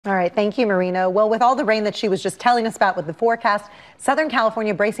All right. Thank you, Marino. Well, with all the rain that she was just telling us about with the forecast, Southern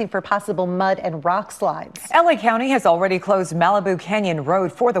California bracing for possible mud and rock slides. LA County has already closed Malibu Canyon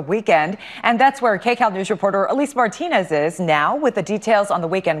Road for the weekend. And that's where KCAL News reporter Elise Martinez is now with the details on the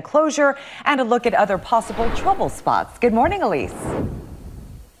weekend closure and a look at other possible trouble spots. Good morning, Elise.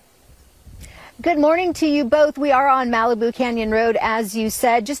 Good morning to you both. We are on Malibu Canyon Road, as you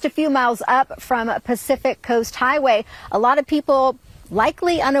said, just a few miles up from Pacific Coast Highway. A lot of people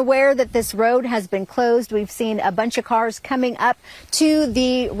likely unaware that this road has been closed. We've seen a bunch of cars coming up to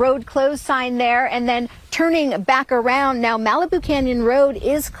the road closed sign there and then turning back around. Now, Malibu Canyon Road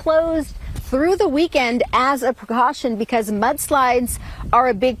is closed through the weekend as a precaution because mudslides are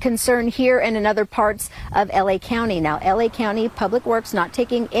a big concern here and in other parts of LA County. Now, LA County Public Works not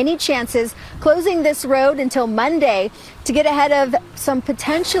taking any chances, closing this road until Monday to get ahead of some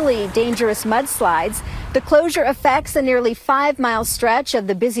potentially dangerous mudslides. The closure affects a nearly 5-mile stretch of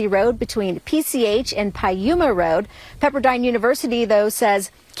the busy road between PCH and Piuma Road. Pepperdine University, though,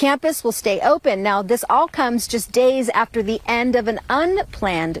 says campus will stay open. Now, this all comes just days after the end of an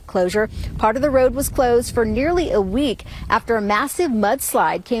unplanned closure. Part of the road was closed for nearly a week after a massive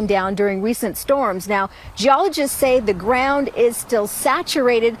mudslide came down during recent storms. Now, geologists say the ground is still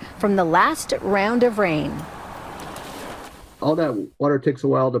saturated from the last round of rain. All that water takes a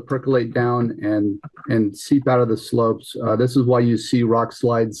while to percolate down and seep out of the slopes. This is why you see rock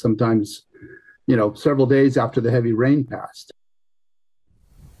slides sometimes, several days after the heavy rain passed.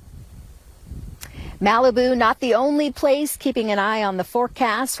 Malibu, not the only place keeping an eye on the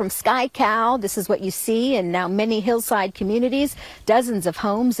forecast from KCAL. This is what you see in now many hillside communities. Dozens of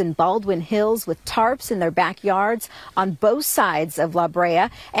homes in Baldwin Hills with tarps in their backyards on both sides of La Brea.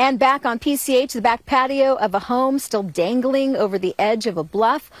 And back on PCH, the back patio of a home still dangling over the edge of a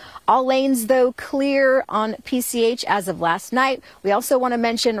bluff. All lanes, though, clear on PCH as of last night. We also want to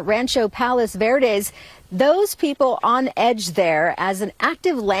mention Rancho Palos Verdes. Those people on edge there, as an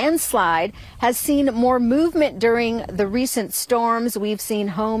active landslide has seen more movement during the recent storms. We've seen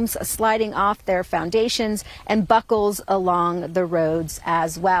homes sliding off their foundations and buckles along the roads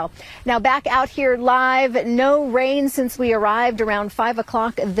as well. Now back out here live, no rain since we arrived around 5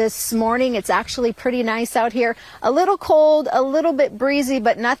 o'clock this morning. It's actually pretty nice out here. A little cold, a little bit breezy,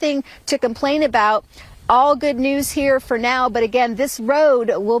 but nothing to complain about. All good news here for now, but again, this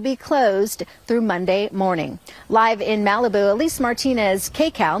road will be closed through Monday morning. Live in Malibu, Elise Martinez,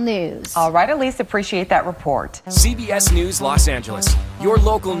 KCAL News. All right, Elise, appreciate that report. CBS News Los Angeles, your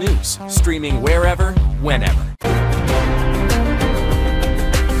local news, streaming wherever, whenever.